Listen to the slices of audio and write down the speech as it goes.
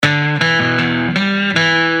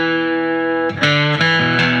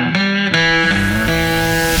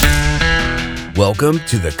Welcome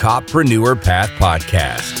to the Coppreneur Path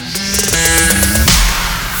Podcast.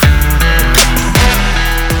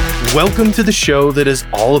 Welcome to the show that is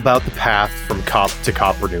all about the path from cop to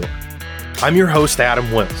Coppreneur. I'm your host,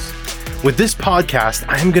 Adam Wills. With this podcast,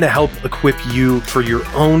 I am going to help equip you for your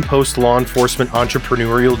own post-law enforcement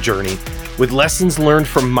entrepreneurial journey with lessons learned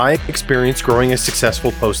from my experience growing a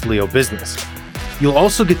successful post-Leo business. You'll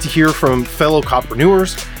also get to hear from fellow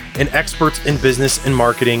Coppreneurs and experts in business and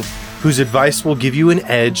marketing whose advice will give you an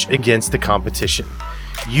edge against the competition.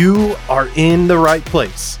 You are in the right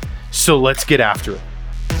place, so let's get after it.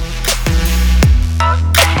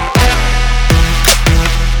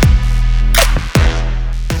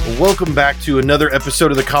 Welcome back to another episode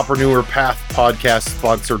of the Coppreneur Path Podcast,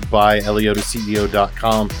 sponsored by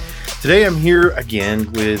LeotaCEO.com. Today I'm here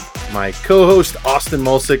again with my co-host, Austin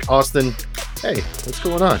Mulsick. Austin, hey, what's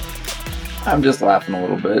going on? I'm just laughing a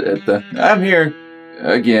little bit at I'm here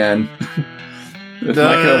again with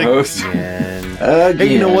my co-host. Again.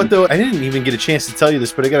 Hey, you know what though? I didn't even get a chance to tell you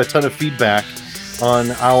this, but I got a ton of feedback on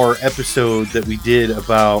our episode that we did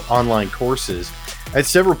about online courses. I had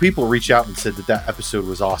several people reach out and said that episode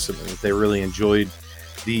was awesome and that they really enjoyed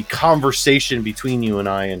the conversation between you and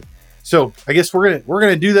I. And so I guess we're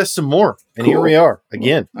gonna do this some more. And cool. Here we are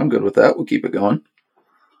again. Well, I'm good with that. We'll keep it going.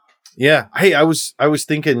 Yeah. Hey, I was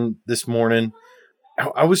thinking this morning.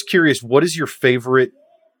 I was curious. What is your favorite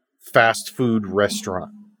fast food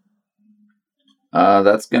restaurant?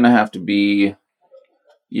 That's gonna have to be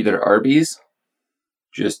either Arby's,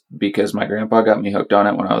 just because my grandpa got me hooked on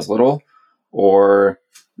it when I was little, or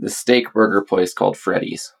the steak burger place called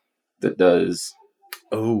Freddy's that does.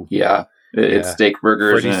 Oh yeah, it's steak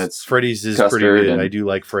burgers and it's Freddy's is pretty good. I do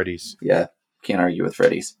like Freddy's. Yeah, can't argue with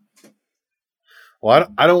Freddy's.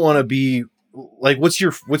 Well, I don't want to be like. What's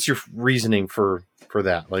your reasoning for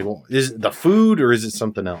that? Like, is it the food or is it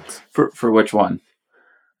something else? For which one?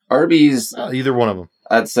 Arby's. Either one of them.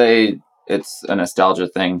 I'd say it's a nostalgia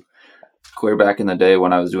thing. Clear back in the day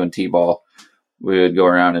when I was doing T-ball, we would go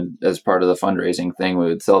around and as part of the fundraising thing, we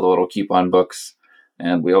would sell the little coupon books,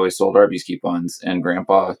 and we always sold Arby's coupons, and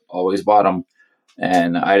Grandpa always bought them,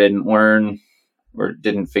 and I didn't learn or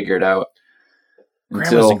didn't figure it out.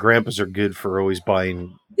 Grandmas and grandpas are good for always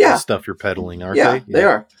buying the stuff you're peddling, aren't they? Yeah, they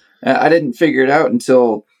are. I didn't figure it out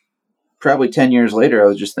until probably 10 years later. I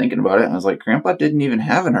was just thinking about it, and I was like, Grandpa didn't even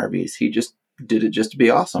have an Arby's. He just did it just to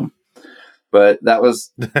be awesome. But that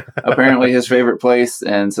was apparently his favorite place,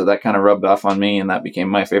 and so that kind of rubbed off on me, and that became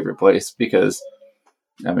my favorite place because,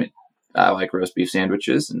 I mean, I like roast beef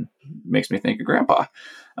sandwiches, and it makes me think of Grandpa.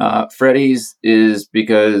 Freddy's is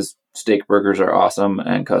because steak burgers are awesome,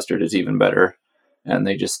 and custard is even better, and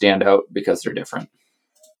they just stand out because they're different.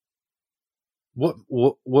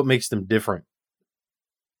 What makes them different?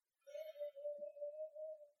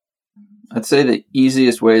 I'd say the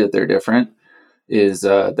easiest way that they're different is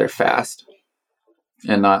they're fast.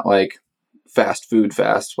 And not like fast food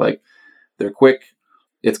fast. Like, they're quick.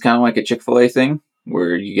 It's kind of like a Chick-fil-A thing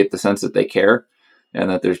where you get the sense that they care and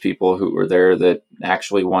that there's people who are there that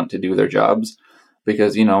actually want to do their jobs.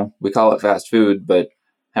 Because, you know, we call it fast food, but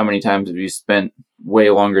how many times have you spent way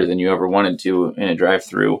longer than you ever wanted to in a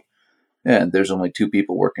drive-thru? And there's only 2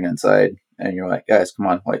 people working inside. And you're like, guys, come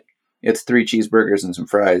on. Like, it's 3 cheeseburgers and some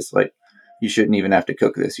fries. Like, you shouldn't even have to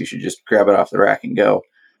cook this. You should just grab it off the rack and go.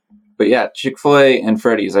 But yeah, Chick-fil-A and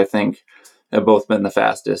Freddy's, I think, have both been the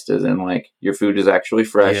fastest, as in, like, your food is actually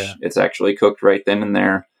fresh. Yeah. It's actually cooked right then and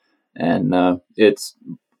there. And it's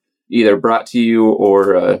either brought to you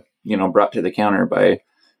or, brought to the counter by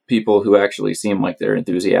people who actually seem like they're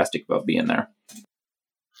enthusiastic about being there.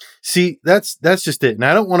 See, that's just it. And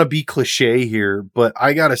I don't want to be cliche here, but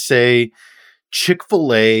I got to say,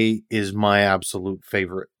 Chick-fil-A is my absolute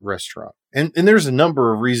favorite restaurant. And there's a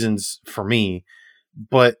number of reasons for me,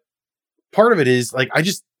 but part of it is like,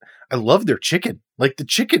 I love their chicken. Like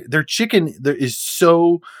their chicken is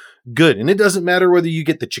so good. And it doesn't matter whether you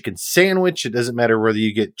get the chicken sandwich. It doesn't matter whether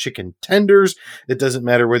you get chicken tenders. It doesn't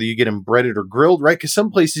matter whether you get them breaded or grilled, right? Because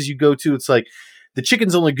some places you go to, it's like the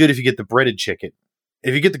chicken's only good if you get the breaded chicken.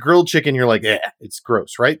 If you get the grilled chicken, you're like, it's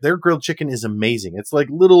gross, right? Their grilled chicken is amazing. It's like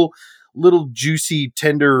little juicy,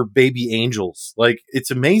 tender baby angels. Like, it's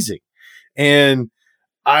amazing. And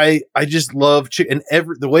I just love chicken. And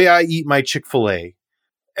the way I eat my Chick-fil-A,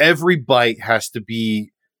 every bite has to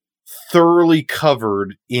be thoroughly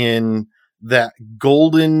covered in that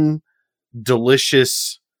golden,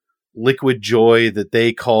 delicious liquid joy that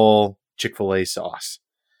they call Chick-fil-A sauce.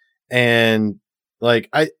 And like,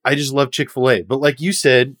 I just love Chick-fil-A. But like you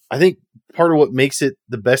said, I think part of what makes it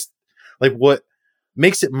the best, like what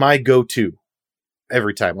makes it my go-to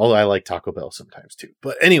every time. Although I like Taco Bell sometimes too.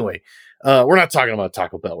 But anyway, We're not talking about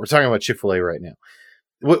Taco Bell. We're talking about Chick-fil-A right now.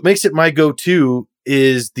 What makes it my go-to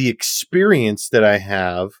is the experience that I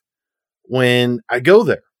have when I go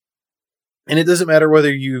there. And it doesn't matter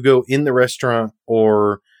whether you go in the restaurant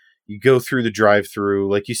or you go through the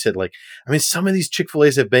drive-through. Like you said, like, I mean, some of these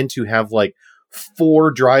Chick-fil-A's I've been to have like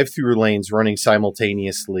 4 drive-through lanes running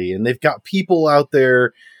simultaneously. And they've got people out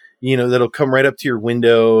there, you know, that'll come right up to your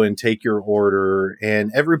window and take your order.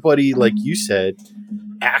 And everybody, like you said,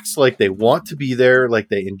 acts like they want to be there, like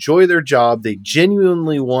they enjoy their job. They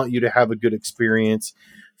genuinely want you to have a good experience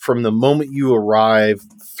from the moment you arrive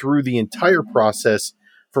through the entire process,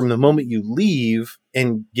 from the moment you leave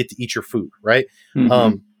and get to eat your food, right?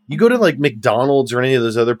 Mm-hmm. You go to like McDonald's or any of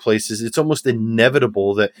those other places, it's almost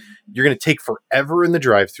inevitable that you're going to take forever in the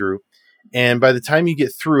drive-through. And by the time you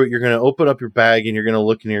get through it, you're going to open up your bag and you're going to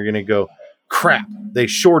look and you're going to go, crap, they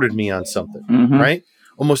shorted me on something, right?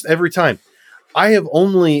 Almost every time. I have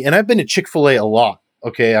only, and I've been to Chick-fil-A a lot.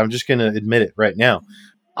 Okay. I'm just going to admit it right now.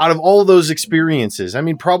 Out of all those experiences, I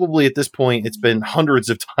mean, probably at this point, it's been hundreds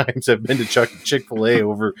of times I've been to Chick-fil-A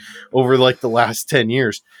over like the last 10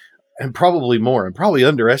 years, and probably more. I'm probably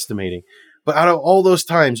underestimating. But out of all those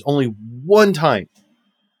times, only one time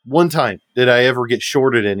did I ever get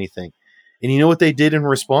shorted anything. And you know what they did in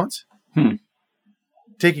response?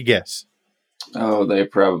 Take a guess. Oh, they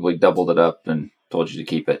probably doubled it up and told you to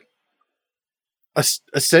keep it.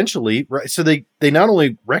 Essentially, right? So they not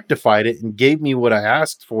only rectified it and gave me what I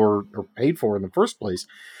asked for or paid for in the first place,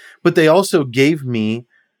 but they also gave me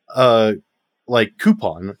a like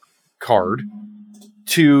coupon card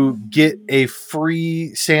to get a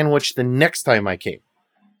free sandwich the next time I came.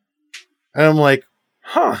 And I'm like,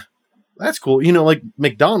 that's cool. You know, like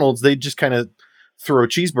McDonald's, they just kind of throw a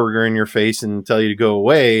cheeseburger in your face and tell you to go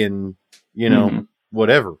away and, you know,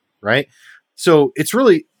 whatever, right? So it's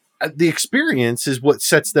really, the experience is what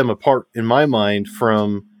sets them apart in my mind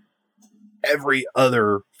from every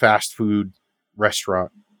other fast food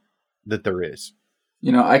restaurant that there is.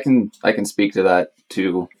 You know, I can speak to that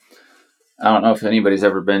too. I don't know if anybody's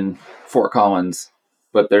ever been Fort Collins,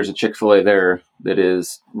 but there's a Chick-fil-A there that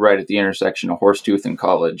is right at the intersection of Horsetooth and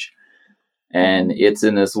College. And it's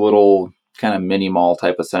in this little kind of mini mall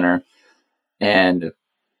type of center. And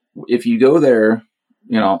if you go there,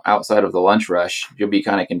 you know, outside of the lunch rush, you'll be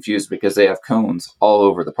kind of confused because they have cones all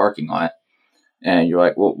over the parking lot. And you're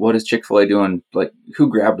like, well, what is Chick-fil-A doing? Like, who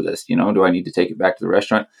grabbed this? You know, do I need to take it back to the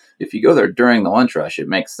restaurant? If you go there during the lunch rush, it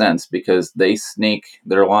makes sense because they snake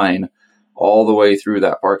their line all the way through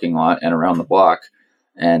that parking lot and around the block.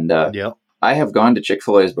 And I have gone to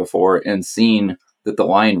Chick-fil-A's before and seen that the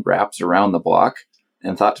line wraps around the block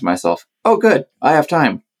and thought to myself, oh, good, I have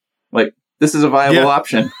time. Like, this is a viable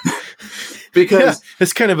option. Because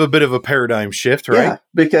it's kind of a bit of a paradigm shift, right? Yeah,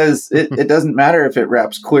 because it doesn't matter if it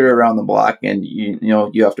wraps clear around the block and you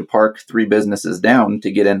know you have to park 3 businesses down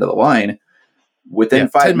to get into the line. Within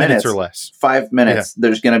 5 minutes or less, 5 minutes,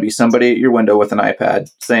 there's going to be somebody at your window with an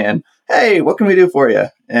iPad saying, "Hey, what can we do for you?"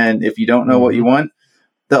 And if you don't know what you want,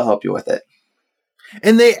 they'll help you with it.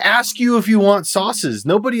 And they ask you if you want sauces.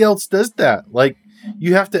 Nobody else does that. Like,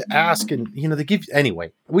 you have to ask, and you know they give.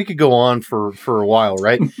 Anyway, we could go on for a while,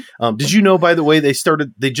 right? Did you know, by the way,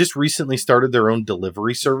 they just recently started their own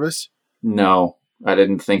delivery service? No, I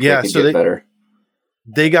didn't think they could get better.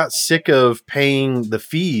 They got sick of paying the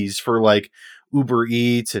fees for like Uber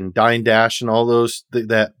Eats and Dine Dash and all those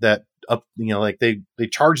that up, you know, like they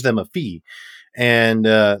charge them a fee, and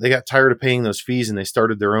they got tired of paying those fees and they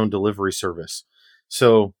started their own delivery service.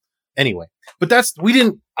 So anyway, but we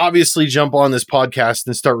didn't obviously jump on this podcast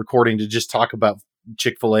and start recording to just talk about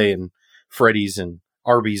Chick-fil-A and Freddy's and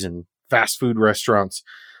Arby's and fast food restaurants.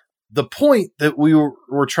 The point that we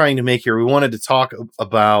were trying to make here, we wanted to talk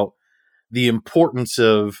about the importance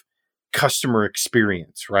of customer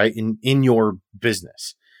experience, right? In your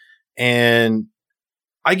business. And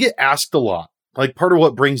I get asked a lot, like part of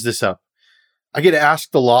what brings this up, I get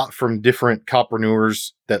asked a lot from different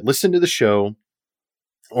copreneurs that listen to the show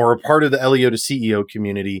or a part of the LEO to CEO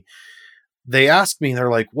community. They ask me, they're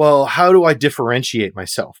like, well, how do I differentiate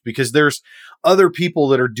myself? Because there's other people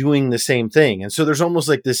that are doing the same thing. And so there's almost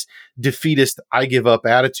like this defeatist, I give up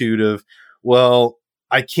attitude of, well,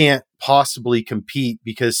 I can't possibly compete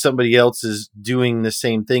because somebody else is doing the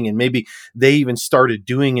same thing. And maybe they even started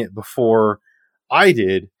doing it before I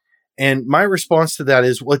did. And my response to that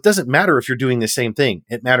is, well, it doesn't matter if you're doing the same thing.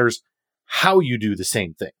 It matters how you do the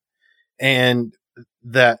same thing. And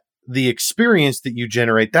that the experience that you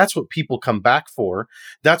generate, that's what people come back for.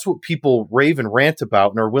 That's what people rave and rant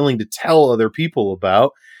about and are willing to tell other people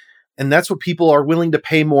about. And that's what people are willing to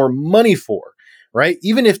pay more money for. right?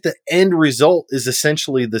 Even if the end result is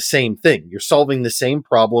essentially the same thing, you're solving the same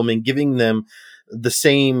problem and giving them the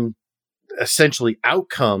same essentially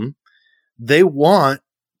outcome, they want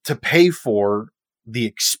to pay for the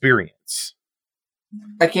experience.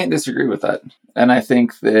 I can't disagree with that. And I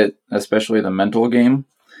think that especially the mental game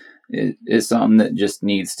is something that just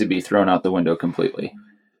needs to be thrown out the window completely.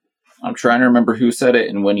 I'm trying to remember who said it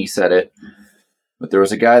and when he said it, but there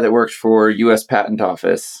was a guy that worked for U.S. Patent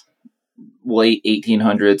Office, late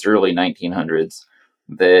 1800s, early 1900s,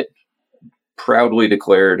 that proudly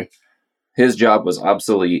declared his job was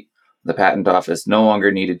obsolete. The patent office no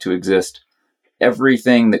longer needed to exist.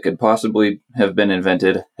 Everything that could possibly have been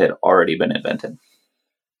invented had already been invented.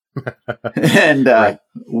 And, Right.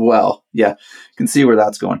 well, yeah, can see where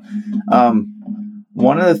that's going.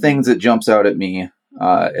 One of the things that jumps out at me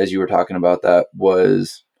as you were talking about that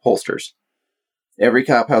was holsters. Every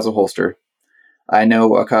cop has a holster. I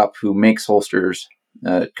know a cop who makes holsters,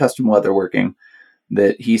 custom leatherworking,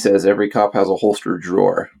 that he says every cop has a holster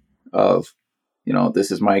drawer of, you know, this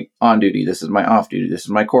is my on duty, this is my off duty, this is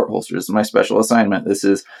my court holster, this is my special assignment,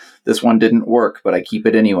 this one didn't work, but I keep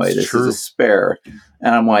it anyway. It's this true. is a spare.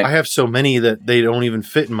 And I'm like, I have so many that they don't even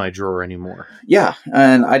fit in my drawer anymore. yeah.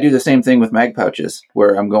 And I do the same thing with mag pouches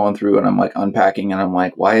where I'm going through and I'm like unpacking and I'm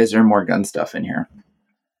like, why is there more gun stuff in here?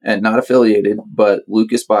 And not affiliated, but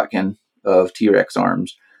Lucas Botkin of T-Rex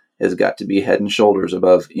Arms has got to be head and shoulders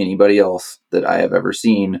above anybody else that I have ever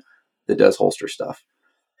seen that does holster stuff.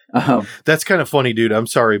 That's kind of funny, dude. I'm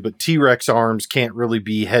sorry, but T-Rex Arms can't really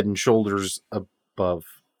be head and shoulders above.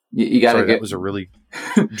 You got to get. That was a really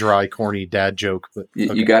dry, corny dad joke, but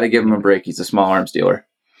okay. You got to give him a break. He's a small arms dealer.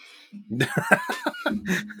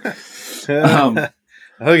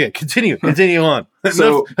 Okay, continue on.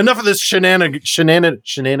 So- enough of this shenanigans.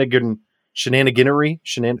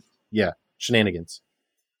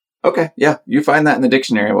 Okay, yeah, you find that in the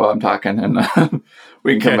dictionary while I'm talking, and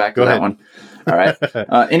we can come back to go that ahead. one. All right.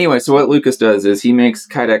 Anyway, so what Lucas does is he makes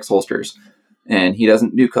Kydex holsters, and he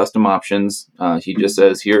doesn't do custom options. He just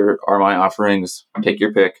says, here are my offerings, take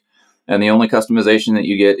your pick. And the only customization that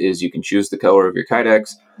you get is you can choose the color of your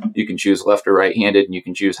Kydex, you can choose left or right-handed, and you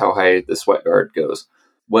can choose how high the sweat guard goes.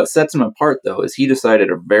 What sets him apart, though, is he decided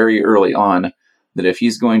very early on that if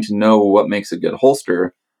he's going to know what makes a good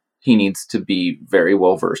holster, he needs to be very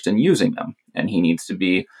well versed in using them, and he needs to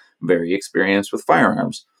be very experienced with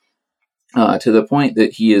firearms. To the point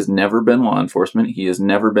that he has never been law enforcement, he has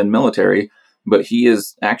never been military, but he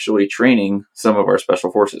is actually training some of our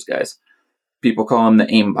special forces guys. People call him the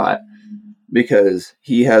aimbot because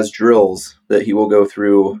he has drills that he will go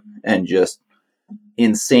through and just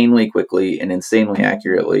insanely quickly and insanely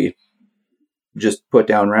accurately just put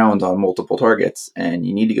down rounds on multiple targets, and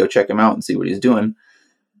you need to go check him out and see what he's doing.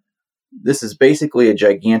 This is basically a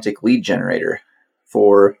gigantic lead generator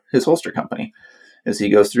for his holster company. As he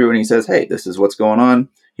goes through and he says, hey, this is what's going on.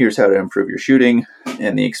 Here's how to improve your shooting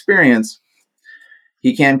and the experience.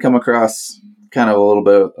 He can come across kind of a little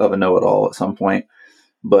bit of a know-it-all at some point,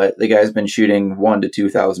 but the guy's been shooting 1,000 to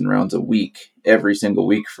 2,000 rounds a week, every single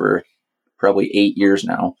week for probably 8 years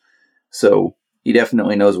now. So he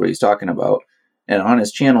definitely knows what he's talking about. And on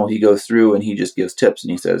his channel, he goes through and he just gives tips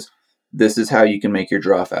and he says, this is how you can make your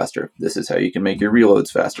draw faster. This is how you can make your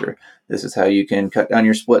reloads faster. This is how you can cut down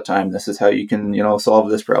your split time. This is how you can, solve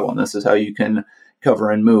this problem. This is how you can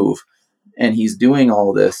cover and move. And he's doing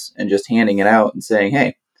all this and just handing it out and saying,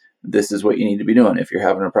 hey, this is what you need to be doing. If you're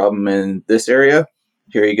having a problem in this area,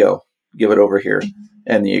 here you go. Give it over here.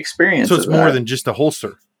 And the experience. So it's more than just a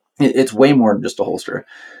holster. It's way more than just a holster.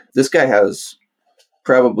 This guy has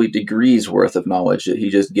probably degrees worth of knowledge that he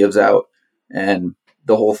just gives out. And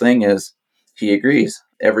the whole thing is he agrees.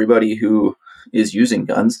 Everybody who is using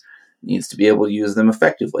guns needs to be able to use them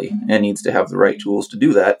effectively and needs to have the right tools to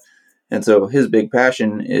do that. And so his big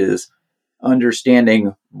passion is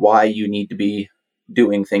understanding why you need to be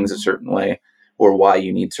doing things a certain way or why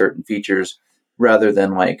you need certain features rather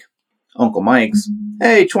than like Uncle Mike's,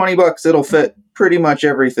 hey, $20, it'll fit pretty much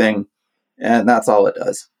everything. And that's all it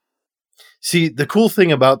does. See, the cool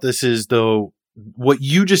thing about this is, though, what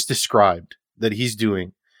you just described that he's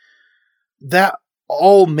doing, that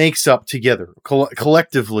all makes up together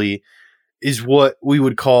collectively is what we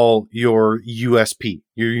would call your USP,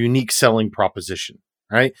 your unique selling proposition,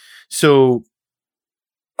 right? So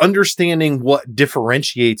understanding what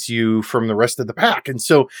differentiates you from the rest of the pack. And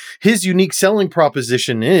so his unique selling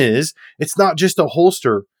proposition is it's not just a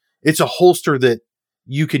holster. It's a holster that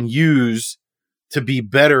you can use to be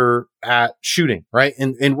better at shooting, right?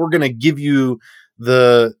 And we're going to give you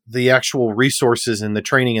the actual resources and the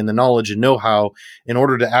training and the knowledge and know-how in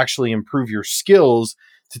order to actually improve your skills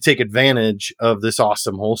to take advantage of this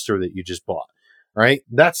awesome holster that you just bought, right?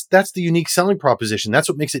 That's the unique selling proposition. That's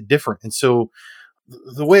what makes it different. And so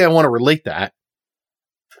the way I want to relate that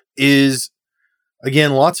is,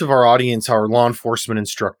 again, lots of our audience are law enforcement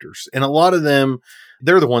instructors, and a lot of them,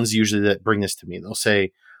 they're the ones usually that bring this to me. They'll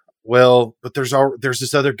say, well, but there's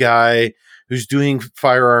this other guy who's doing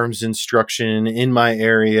firearms instruction in my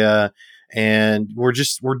area, and we're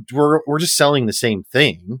just selling the same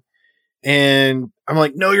thing. And I'm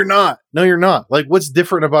like, no, you're not. No, you're not. Like, what's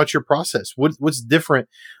different about your process? What's different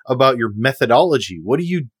about your methodology? What do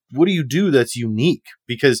you do that's unique?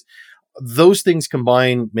 Because those things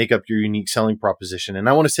combined make up your unique selling proposition. And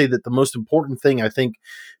I want to say that the most important thing I think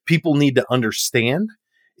people need to understand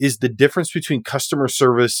is the difference between customer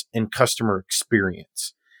service and customer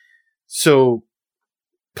experience. So,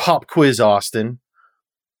 pop quiz, Austin,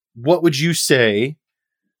 what would you say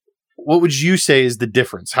is the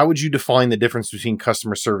difference? How would you define the difference between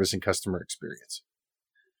customer service and customer experience?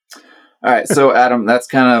 All right. So, Adam, that's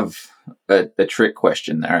kind of a trick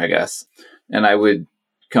question there, I guess. And I would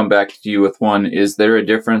come back to you with one. Is there a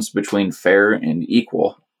difference between fair and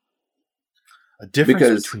equal? A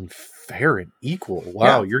difference between fair and equal?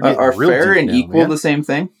 Wow, yeah. You're getting are real fair deep and now, equal man. The same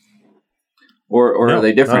thing? Or No, are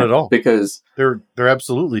they different? Not at all. Because they're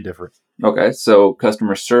absolutely different. Okay, so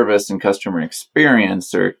customer service and customer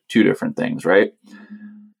experience are two different things, right?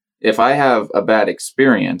 If I have a bad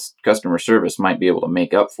experience, customer service might be able to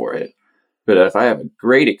make up for it. But if I have a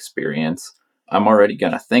great experience, I'm already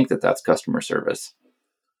going to think that that's customer service.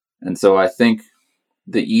 And so I think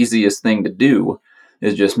the easiest thing to do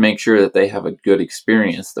is just make sure that they have a good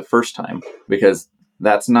experience the first time, because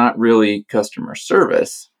that's not really customer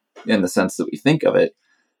service in the sense that we think of it.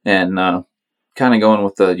 And kind of going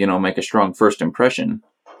with the, make a strong first impression.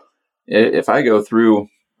 If I go through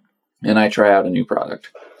and I try out a new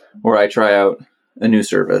product or I try out a new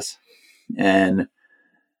service and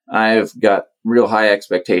I've got real high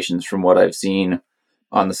expectations from what I've seen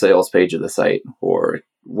on the sales page of the site or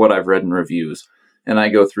what I've read in reviews, and I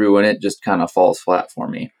go through and it just kind of falls flat for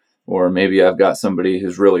me. Or maybe I've got somebody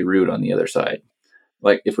who's really rude on the other side.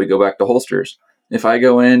 Like if we go back to holsters, if I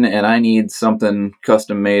go in and I need something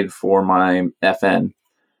custom made for my FN,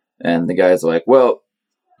 and the guy's like, well,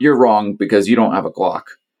 you're wrong because you don't have a Glock.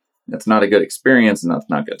 That's not a good experience and that's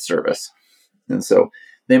not good service. And so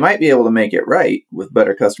they might be able to make it right with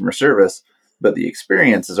better customer service, but the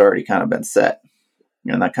experience has already kind of been set.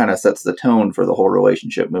 And that kind of sets the tone for the whole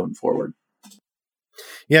relationship moving forward.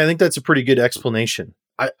 Yeah, I think that's a pretty good explanation.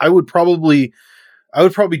 I would probably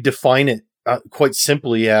define it quite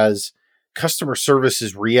simply as customer service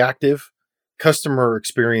is reactive, customer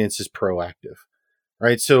experience is proactive,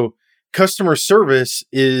 right? So customer service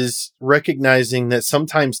is recognizing that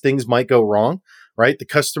sometimes things might go wrong, right? The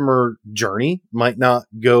customer journey might not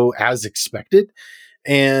go as expected,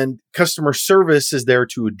 and customer service is there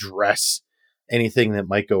to address anything that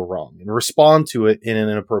might go wrong and respond to it in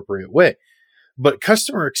an appropriate way. But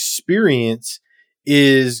customer experience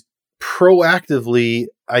is proactively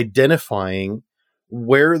identifying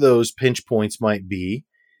where those pinch points might be,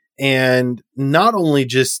 and not only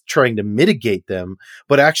just trying to mitigate them,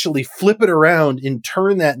 but actually flip it around and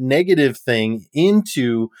turn that negative thing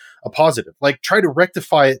into a positive. Like try to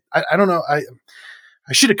rectify it. I don't know.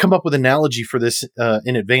 I should have come up with an analogy for this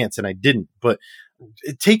in advance, and I didn't. But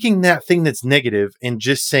taking that thing that's negative and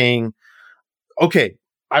just saying, okay,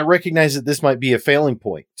 I recognize that this might be a failing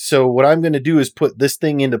point. So what I'm going to do is put this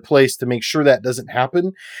thing into place to make sure that doesn't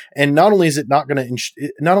happen. And not only is it not going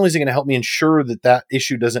to help me ensure that that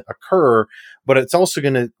issue doesn't occur, but it's also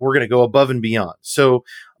we're going to go above and beyond. So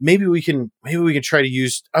maybe we can try to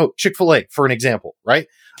use, Chick-fil-A for an example, right?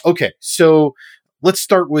 Okay. So let's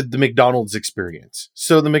start with the McDonald's experience.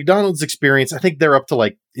 So the McDonald's experience, I think they're up to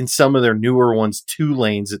like in some of their newer ones, 2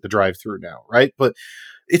 lanes at the drive-thru now, right? But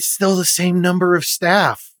it's still the same number of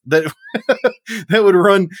staff that that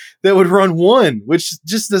would run one, which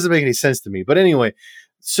just doesn't make any sense to me. But anyway,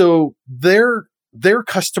 so they're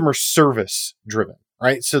customer service driven,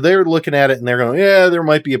 right? So they're looking at it and they're going, yeah, there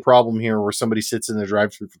might be a problem here where somebody sits in the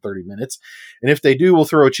drive-thru for 30 minutes. And if they do, we'll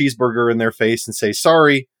throw a cheeseburger in their face and say,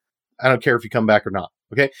 sorry, I don't care if you come back or not.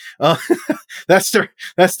 Okay. That's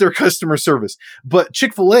their customer service. But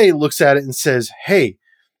Chick-fil-A looks at it and says, hey,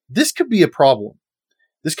 this could be a problem.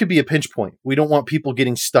 This could be a pinch point. We don't want people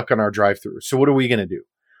getting stuck on our drive-thru. So what are we going to do?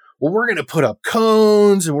 Well, we're going to put up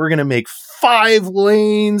cones and we're going to make 5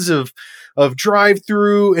 lanes of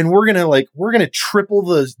drive-thru, and we're going to triple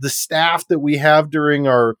the staff that we have during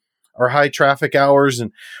our our high traffic hours,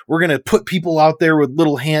 and we're going to put people out there with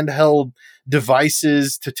little handheld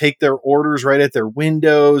devices to take their orders right at their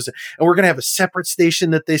windows. And we're going to have a separate station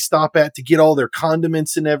that they stop at to get all their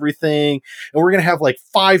condiments and everything. And we're going to have like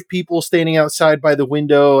 5 people standing outside by the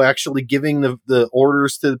window, actually giving the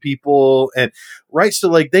orders to the people. And right. So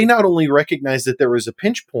like they not only recognized that there was a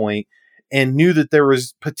pinch point and knew that there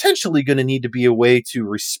was potentially going to need to be a way to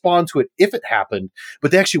respond to it if it happened, but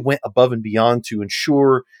they actually went above and beyond to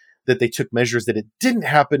ensure that they took measures that it didn't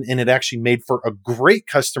happen, and it actually made for a great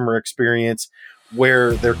customer experience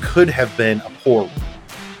where there could have been a poor one.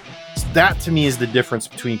 So that to me is the difference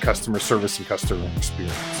between customer service and customer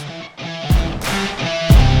experience.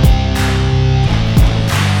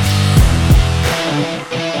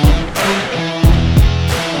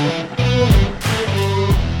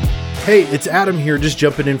 Hey, it's Adam here, just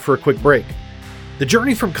jumping in for a quick break. The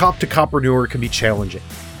journey from cop to copreneur can be challenging.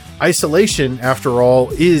 Isolation, after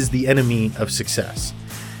all, is the enemy of success.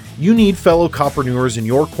 You need fellow copreneurs in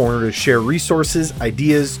your corner to share resources,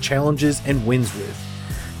 ideas, challenges, and wins with.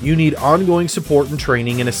 You need ongoing support and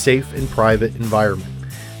training in a safe and private environment.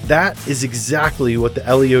 That is exactly what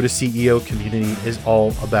the LEO to CEO community is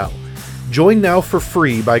all about. Join now for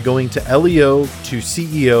free by going to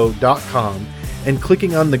leo2ceo.com and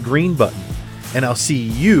clicking on the green button, and I'll see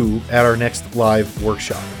you at our next live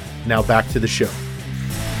workshop. Now back to the show.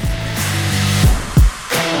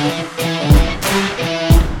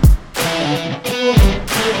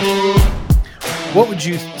 What would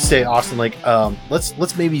you say, Austin? Like,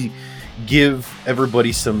 let's maybe give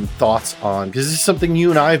everybody some thoughts on, because this is something you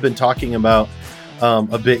and I have been talking about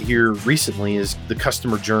a bit here recently, is the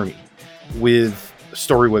customer journey with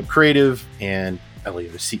StoryWeb Creative and LEO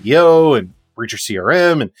to CEO and Breacher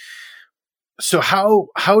CRM. And so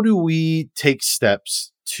how do we take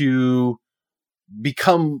steps to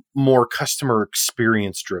become more customer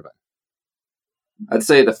experience driven? I'd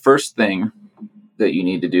say the first thing that you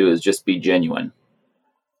need to do is just be genuine,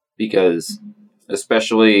 because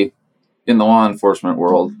especially in the law enforcement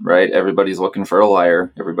world, right? Everybody's looking for a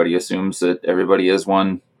liar. Everybody assumes that everybody is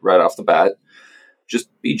one right off the bat. Just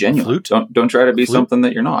be genuine. Flute? Don't try to be something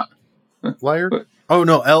that you're not. Liar? Oh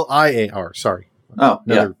no, LIAR. Sorry. Oh,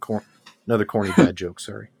 Another corny bad joke.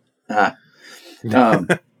 Sorry.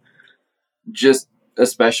 Just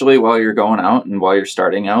especially while you're going out and while you're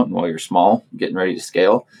starting out and while you're small, getting ready to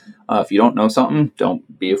scale. If you don't know something,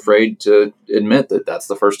 don't be afraid to admit that that's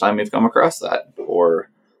the first time you've come across that, or,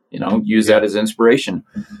 use that as inspiration.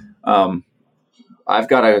 I've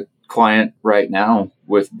got a client right now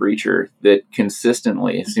with Breacher that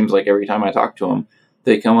consistently, it seems like every time I talk to them,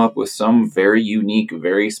 they come up with some very unique,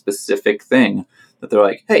 very specific thing that they're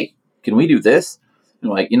like, hey, can we do this? And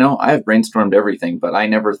I'm like, I have brainstormed everything, but I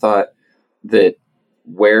never thought that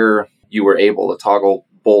where you were able to toggle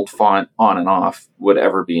bold font on and off would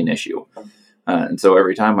ever be an issue. And so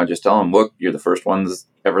every time I just tell them, look, you're the first ones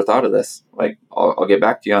ever thought of this. Like, I'll get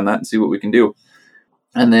back to you on that and see what we can do.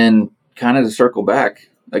 And then kind of to circle back,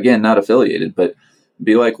 again, not affiliated, but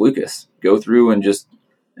be like Lucas. Go through and just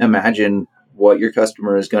imagine what your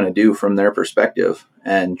customer is going to do from their perspective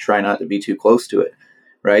and try not to be too close to it,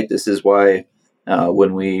 right? This is why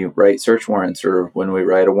when we write search warrants or when we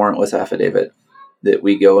write a warrantless affidavit, that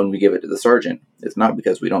we go and we give it to the sergeant. It's not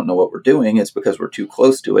because we don't know what we're doing. It's because we're too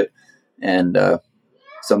close to it. And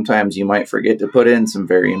sometimes you might forget to put in some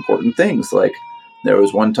very important things. Like there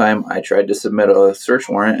was one time I tried to submit a search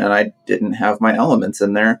warrant and I didn't have my elements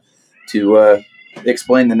in there to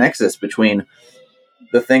explain the nexus between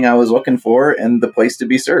the thing I was looking for and the place to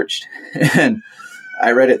be searched. And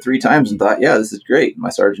I read it 3 times and thought, yeah, this is great. My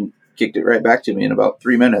sergeant kicked it right back to me in about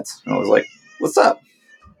 3 minutes. And I was like, what's up?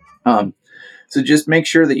 So just make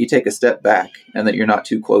sure that you take a step back and that you're not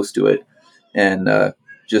too close to it. And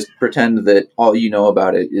just pretend that all you know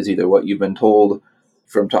about it is either what you've been told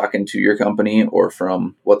from talking to your company or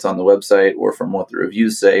from what's on the website or from what the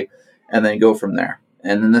reviews say, and then go from there.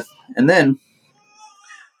 And then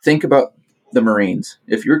think about the Marines.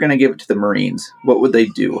 If you're going to give it to the Marines, what would they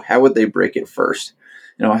do? How would they break it first?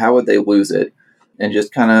 How would they lose it? And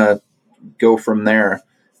just kind of go from there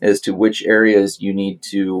as to which areas you need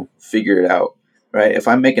to figure it out, right? If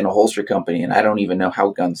I'm making a holster company and I don't even know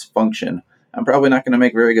how guns function, I'm probably not going to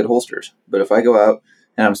make very good holsters. But if I go out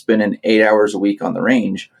and I'm spending 8 hours a week on the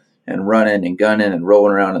range and running and gunning and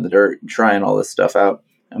rolling around in the dirt and trying all this stuff out,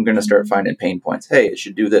 I'm going to start finding pain points. Hey, it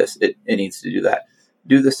should do this. It needs to do that.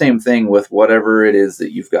 Do the same thing with whatever it is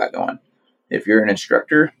that you've got going. If you're an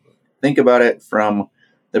instructor, think about it from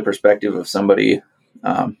the perspective of somebody.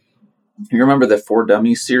 You remember the For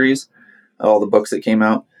Dummies series, all the books that came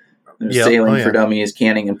out? There's Sailing for Dummies,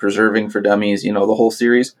 Canning and Preserving for Dummies, the whole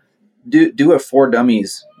series. do a for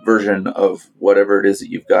dummies version of whatever it is that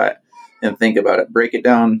you've got and think about it. Break it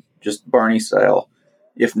down just Barney style.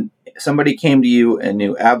 If somebody came to you and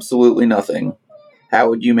knew absolutely nothing, how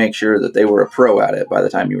would you make sure that they were a pro at it by the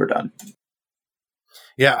time you were done?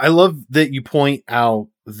 Yeah, I love that you point out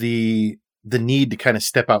the need to kind of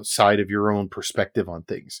step outside of your own perspective on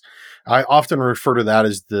things. I often refer to that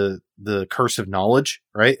as the curse of knowledge,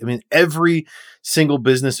 right? I mean, every single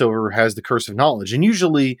business owner has the curse of knowledge. And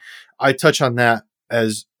usually I touch on that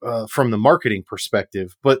as from the marketing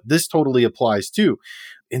perspective, but this totally applies too.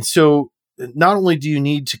 And so not only do you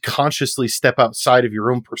need to consciously step outside of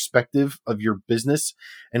your own perspective of your business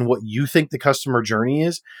and what you think the customer journey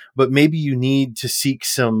is, but maybe you need to seek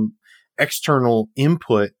some external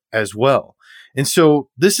input as well. And so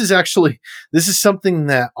this is something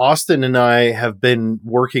that Austin and I have been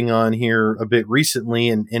working on here a bit recently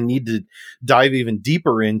and need to dive even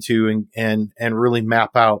deeper into and really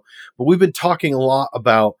map out. But we've been talking a lot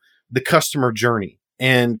about the customer journey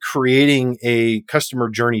and creating a customer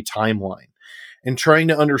journey timeline and trying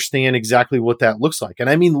to understand exactly what that looks like. And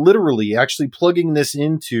I mean, literally actually plugging this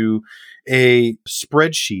into a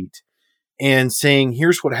spreadsheet and saying,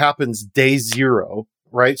 here's what happens day zero,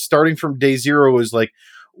 right? Starting from day zero is like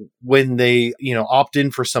when they, opt in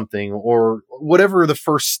for something or whatever the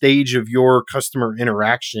first stage of your customer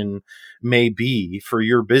interaction may be for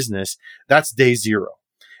your business. That's day zero.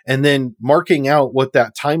 And then marking out what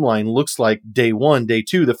that timeline looks like day one, day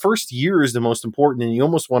two. The first year is the most important, and you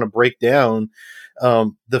almost want to break down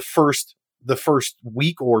the first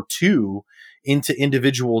week or two into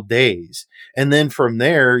individual days. And then from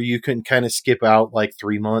there, you can kind of skip out like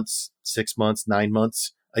 3 months, 6 months, 9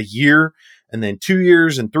 months, a year, and then 2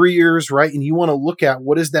 years and 3 years, right? And you want to look at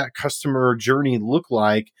what does that customer journey look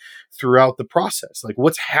like throughout the process? Like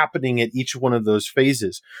what's happening at each one of those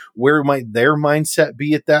phases? Where might their mindset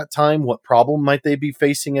be at that time? What problem might they be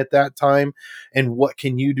facing at that time? And what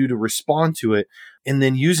can you do to respond to it? And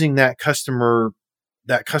then using that customer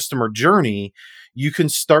journey, you can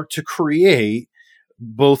start to create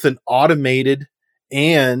both an automated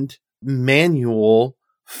and manual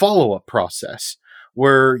follow-up process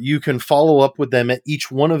where you can follow up with them at each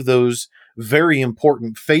one of those very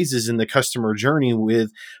important phases in the customer journey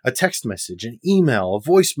with a text message, an email, a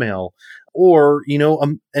voicemail, or,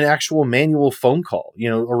 an actual manual phone call, a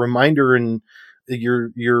reminder in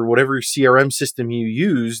your whatever CRM system you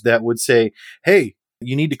use that would say, hey,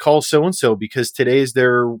 you need to call so-and-so because today is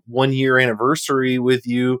their 1 year anniversary with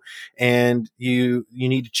you and you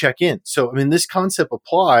need to check in. So, I mean, this concept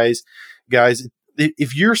applies, guys.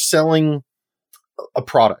 If you're selling a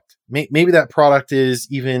product, maybe that product is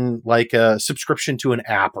even like a subscription to an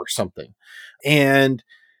app or something. And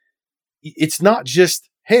it's not just,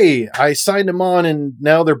 hey, I signed them on and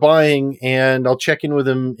now they're buying and I'll check in with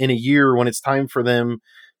them in a year when it's time for them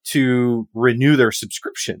to renew their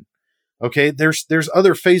subscription. Okay. There's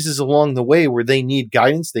other phases along the way where they need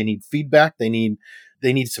guidance. They need feedback. They need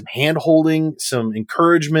some hand holding, some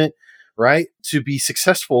encouragement, right? To be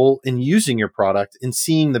successful in using your product and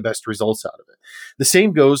seeing the best results out of it. The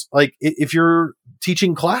same goes like if you're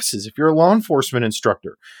teaching classes, if you're a law enforcement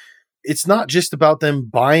instructor, it's not just about them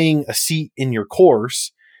buying a seat in your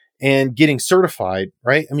course and getting certified,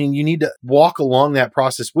 right? I mean, you need to walk along that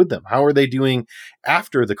process with them. How are they doing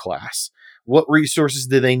after the class? What resources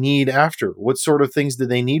do they need after? What sort of things do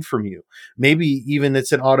they need from you? Maybe even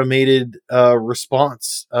it's an automated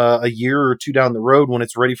response a year or two down the road when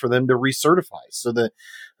it's ready for them to recertify so that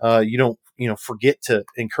you don't forget to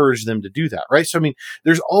encourage them to do that, right? So, I mean,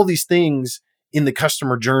 there's all these things in the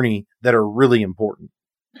customer journey that are really important.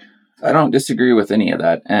 I don't disagree with any of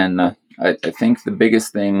that. And I think the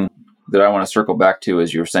biggest thing that I want to circle back to,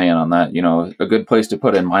 as you were saying on that, a good place to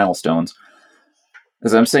put in milestones.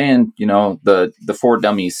 As I'm saying, the For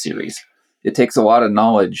Dummies series, it takes a lot of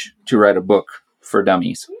knowledge to write a book for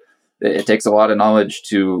dummies. It takes a lot of knowledge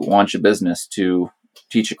to launch a business, to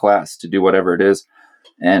teach a class, to do whatever it is.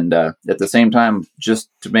 And at the same time, just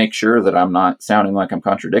to make sure that I'm not sounding like I'm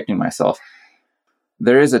contradicting myself,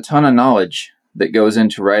 there is a ton of knowledge that goes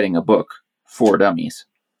into writing a book for dummies.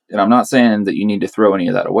 And I'm not saying that you need to throw any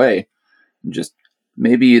of that away. Just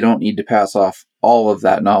maybe you don't need to pass off all of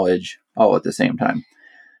that knowledge all at the same time,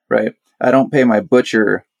 right? I don't pay my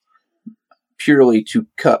butcher purely to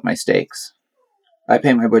cut my steaks. I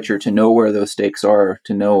pay my butcher to know where those steaks are,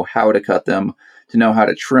 to know how to cut them, to know how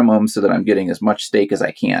to trim them so that I'm getting as much steak as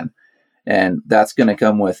I can. And that's going to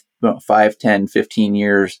come with 5, 10, 15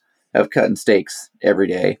 years of cutting steaks every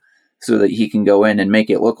day so that he can go in and make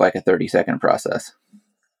it look like a 30-second process.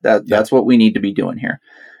 That's what we need to be doing here.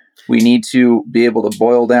 We need to be able to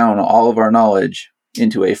boil down all of our knowledge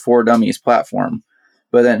into a for dummies platform.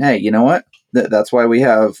 But then, hey, you know what? That's why we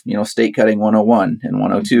have, steak cutting 101 and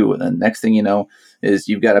 102. And then next thing you know is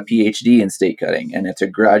you've got a PhD in steak cutting, and it's a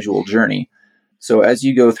gradual journey. So as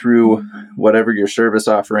you go through whatever your service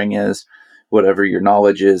offering is, whatever your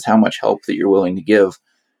knowledge is, how much help that you're willing to give,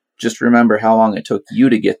 just remember how long it took you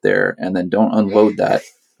to get there, and then don't unload that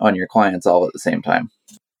on your clients all at the same time.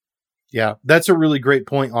 Yeah, that's a really great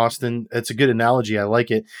point, Austin. It's a good analogy. I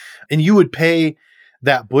like it. And you would pay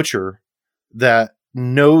that butcher that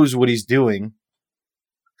knows what he's doing,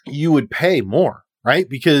 you would pay more, right?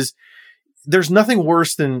 Because there's nothing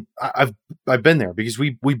worse than I've been there, because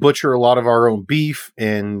we butcher a lot of our own beef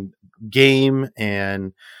and game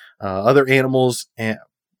and other animals and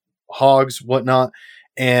hogs, whatnot.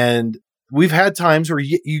 And we've had times where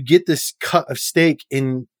you get this cut of steak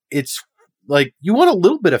and it's like, you want a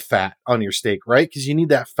little bit of fat on your steak, right? Because you need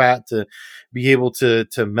that fat to be able to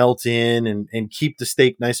melt in and keep the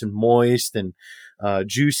steak nice and moist and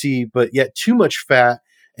juicy, but yet too much fat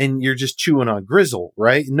and you're just chewing on grizzle,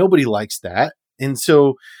 right? Nobody likes that. And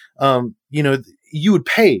so, you would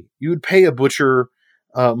pay a butcher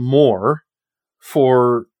more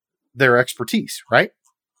for their expertise, right?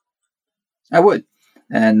 I would.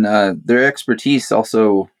 And their expertise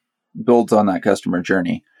also builds on that customer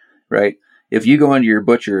journey, right? If you go into your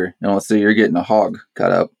butcher and let's say you're getting a hog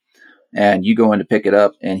cut up and you go in to pick it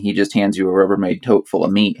up and he just hands you a Rubbermaid tote full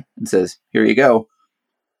of meat and says, here you go.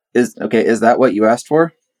 Is that what you asked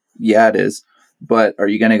for? Yeah, it is. But are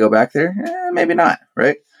you going to go back there? Maybe not,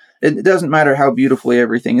 right? It doesn't matter how beautifully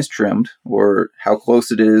everything is trimmed or how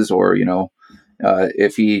close it is, or,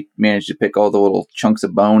 if he managed to pick all the little chunks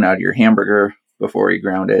of bone out of your hamburger before he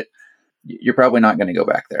ground it, you're probably not going to go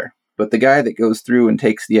back there. But the guy that goes through and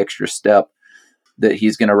takes the extra step that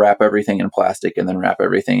he's going to wrap everything in plastic and then wrap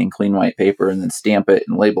everything in clean white paper and then stamp it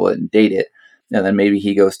and label it and date it. And then maybe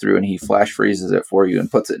he goes through and he flash freezes it for you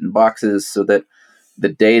and puts it in boxes so that the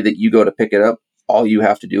day that you go to pick it up, all you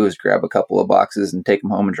have to do is grab a couple of boxes and take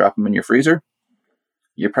them home and drop them in your freezer.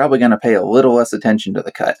 You're probably going to pay a little less attention to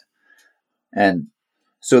the cut. And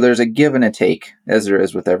so there's a give and a take, as there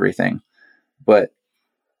is with everything. But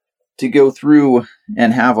to go through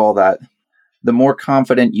and have all that, the more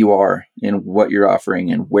confident you are in what you're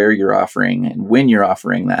offering and where you're offering and when you're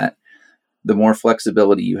offering that, the more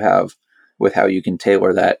flexibility you have with how you can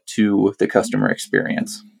tailor that to the customer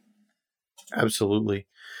experience. Absolutely.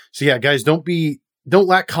 So yeah, guys, don't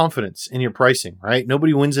lack confidence in your pricing, right?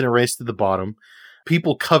 Nobody wins in a race to the bottom.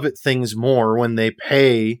 People covet things more when they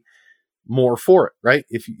pay more for it, right?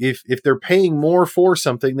 If they're paying more for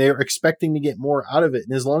something, they're expecting to get more out of it.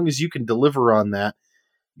 And as long as you can deliver on that,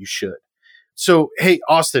 you should. So, hey,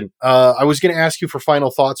 Austin, I was going to ask you for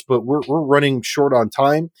final thoughts, but we're running short on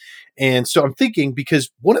time. And so I'm thinking,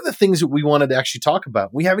 because one of the things that we wanted to actually talk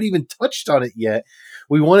about, we haven't even touched on it yet.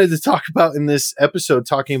 We wanted to talk about in this episode,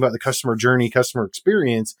 talking about the customer journey, customer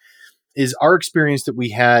experience, is our experience that we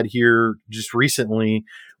had here just recently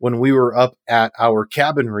when we were up at our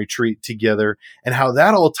cabin retreat together, and how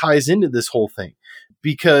that all ties into this whole thing.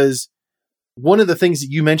 Because one of the things that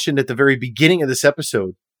you mentioned at the very beginning of this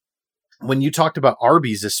episode, when you talked about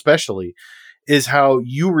Arby's especially, is how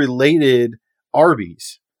you related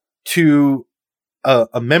Arby's to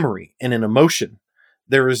a memory and an emotion.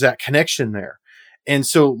 There is that connection there. And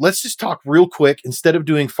so let's just talk real quick, instead of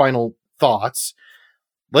doing final thoughts,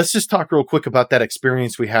 let's just talk real quick about that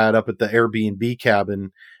experience we had up at the Airbnb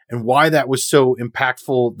cabin and why that was so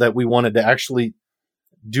impactful that we wanted to actually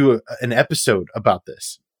do an episode about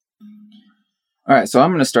this. All right. So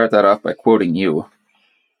I'm going to start that off by quoting you.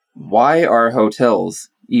 Why are hotels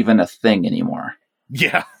even a thing anymore?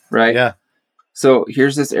 Yeah. Right? Yeah. So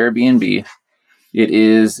here's this Airbnb. It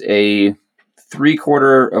is a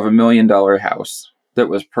 $750,000 house that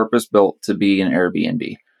was purpose built to be an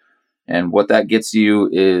Airbnb. And what that gets you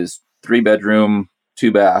is 3-bedroom,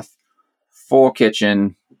 2-bath, full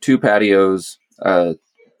kitchen, 2 patios, a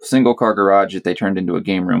single car garage that they turned into a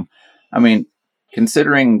game room. I mean,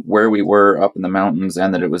 considering where we were up in the mountains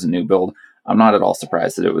and that it was a new build, I'm not at all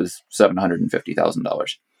surprised that it was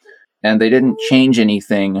 $750,000. And they didn't change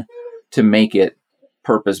anything to make it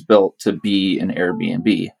purpose built to be an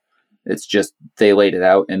Airbnb. It's just they laid it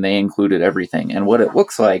out and they included everything. And what it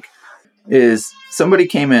looks like is somebody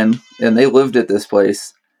came in and they lived at this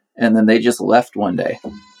place and then they just left one day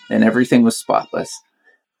and everything was spotless.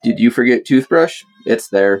 Did you forget toothbrush? It's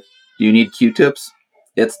there. Do you need Q-tips?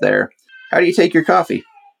 It's there. How do you take your coffee?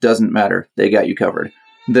 Doesn't matter. They got you covered.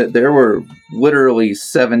 There were literally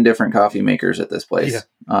 7 different coffee makers at this place.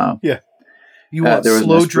 Yeah. You want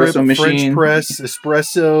slow drip, machine, French press,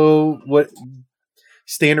 espresso, what?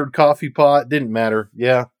 standard coffee pot, didn't matter.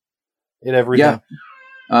 Yeah. It everything.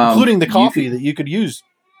 Yeah. Including the coffee that you could use.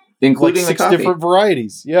 Including like 6 the coffee. different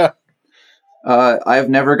varieties. Yeah. I've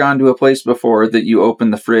never gone to a place before that you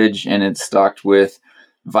open the fridge and it's stocked with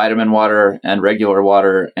vitamin water and regular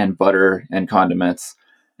water and butter and condiments.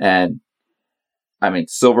 And I mean,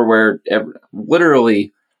 silverware,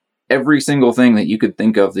 literally every single thing that you could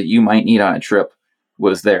think of that you might need on a trip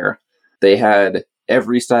was there. They had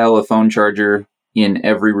every style of phone charger in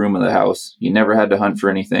every room of the house. You never had to hunt for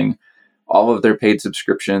anything. All of their paid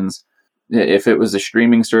subscriptions. If it was a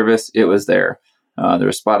streaming service, it was there. There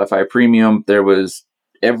was Spotify Premium. There was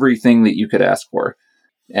everything that you could ask for.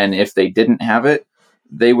 And if they didn't have it,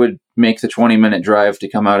 they would make the 20-minute drive to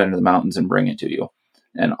come out into the mountains and bring it to you.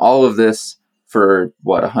 And all of this for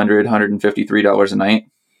what, $100, $153 a night?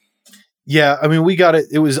 Yeah, I mean, we got it.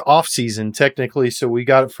 It was off season technically, so we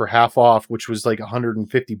got it for half off, which was like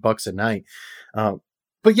 $150 a night.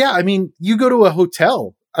 But yeah, I mean, you go to a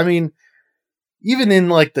hotel. I mean, even in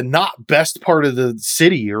like the not best part of the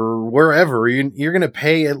city or wherever, you're going to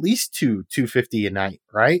pay at least $250 a night,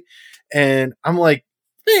 right? And I'm like,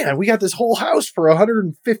 man, we got this whole house for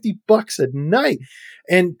 $150 a night.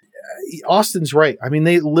 And Austin's right. I mean,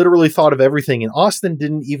 they literally thought of everything, and Austin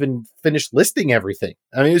didn't even finish listing everything.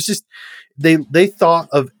 I mean, it was just they thought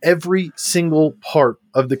of every single part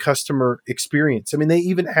of the customer experience. I mean,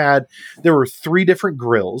 there were 3 different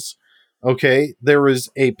grills. Okay, there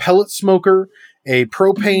was a pellet smoker, a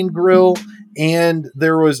propane grill, and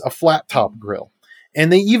there was a flat top grill.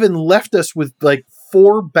 And they even left us with like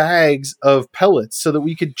 4 bags of pellets so that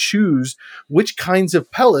we could choose which kinds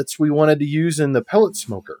of pellets we wanted to use in the pellet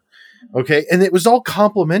smoker. Okay. And it was all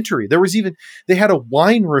complimentary. They had a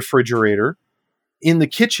wine refrigerator in the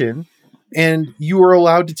kitchen, and you were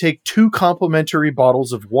allowed to take 2 complimentary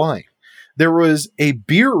bottles of wine. There was a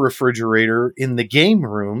beer refrigerator in the game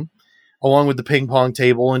room, along with the ping pong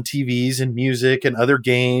table and TVs and music and other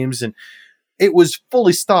games. And it was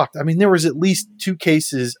fully stocked. I mean, there was at least 2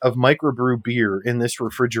 cases of microbrew beer in this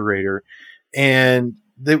refrigerator, and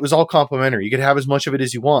it was all complimentary. You could have as much of it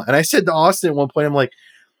as you want. And I said to Austin at one point, I'm like,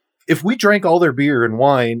 if we drank all their beer and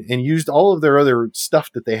wine and used all of their other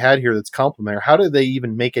stuff that they had here that's complimentary, how do they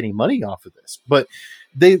even make any money off of this? But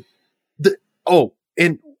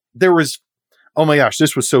and there was, oh my gosh,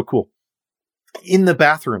 this was so cool. In the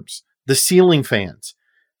bathrooms, the ceiling fans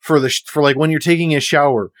for like when you're taking a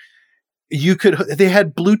shower, they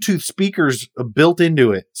had Bluetooth speakers built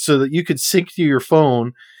into it so that you could sync to your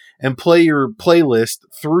phone and play your playlist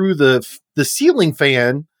through the ceiling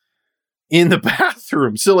fan in the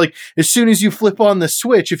bathroom. So like as soon as you flip on the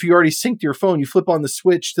switch, if you already synced your phone, you flip on the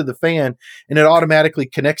switch to the fan and it automatically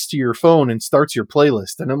connects to your phone and starts your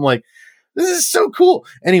playlist. And I'm like, this is so cool.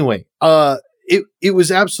 Anyway, it was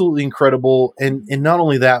absolutely incredible. And not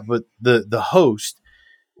only that, but the host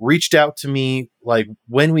reached out to me like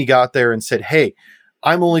when we got there and said, hey,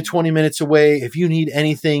 I'm only 20 minutes away. If you need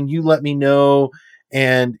anything, you let me know.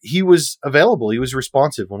 And he was available. He was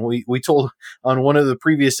responsive. When we told on one of the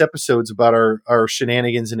previous episodes about our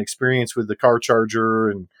shenanigans and experience with the car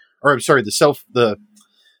charger the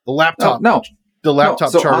laptop. The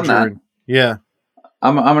laptop charger. Yeah.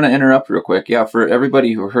 I'm going to interrupt real quick. Yeah. For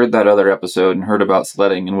everybody who heard that other episode and heard about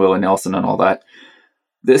sledding and Willie Nelson and all that,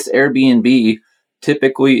 this Airbnb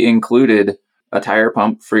typically included a tire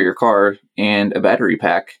pump for your car and a battery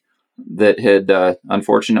pack that had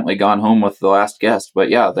unfortunately gone home with the last guest. But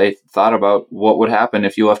yeah, they thought about what would happen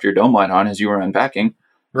if you left your dome light on as you were unpacking,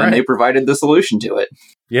 right, and they provided the solution to it.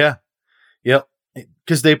 Yeah. Yep.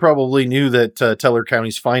 Because they probably knew that Teller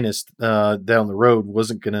County's Finest down the road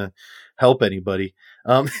wasn't going to help anybody.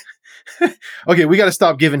 Okay, we got to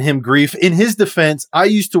stop giving him grief. In his defense, I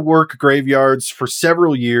used to work graveyards for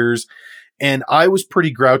several years, and I was pretty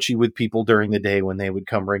grouchy with people during the day when they would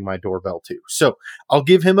come ring my doorbell too. So I'll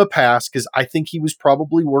give him a pass because I think he was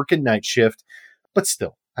probably working night shift, but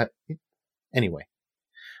still. Anyway,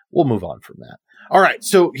 we'll move on from that. All right.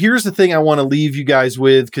 So here's the thing I want to leave you guys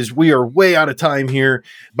with, because we are way out of time here,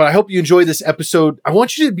 but I hope you enjoy this episode. I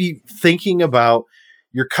want you to be thinking about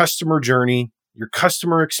your customer journey, your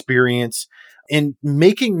customer experience, and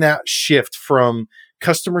making that shift from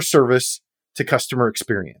customer service to customer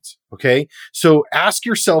experience. Okay. So ask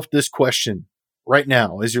yourself this question right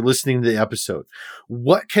now as you're listening to the episode.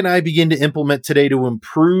 What can I begin to implement today to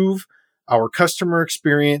improve our customer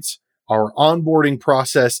experience, our onboarding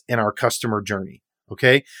process, and our customer journey?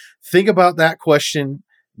 Okay. Think about that question,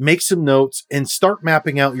 make some notes, and start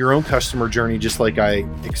mapping out your own customer journey, just like I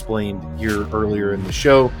explained here earlier in the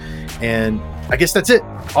show. And I guess that's it.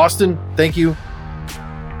 Austin, thank you.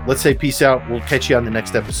 Let's say peace out. We'll catch you on the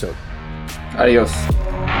next episode. Adios.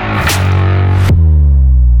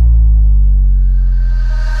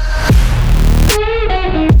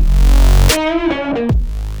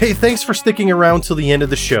 Hey, thanks for sticking around till the end of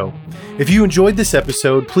the show. If you enjoyed this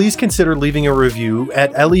episode, please consider leaving a review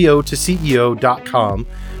at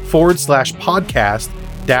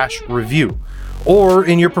leo2ceo.com/podcast-review or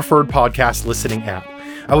in your preferred podcast listening app.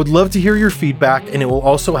 I would love to hear your feedback, and it will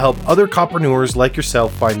also help other copreneurs like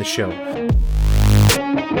yourself find the show.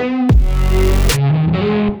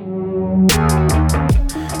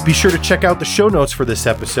 Be sure to check out the show notes for this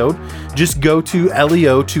episode. Just go to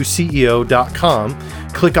leo2ceo.com,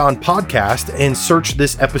 click on podcast, and search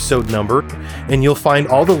this episode number, and you'll find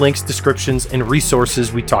all the links, descriptions, and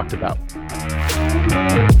resources we talked about.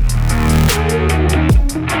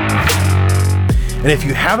 And if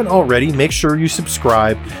you haven't already, make sure you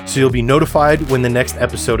subscribe so you'll be notified when the next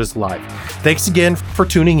episode is live. Thanks again for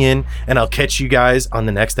tuning in, and I'll catch you guys on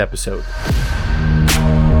the next episode.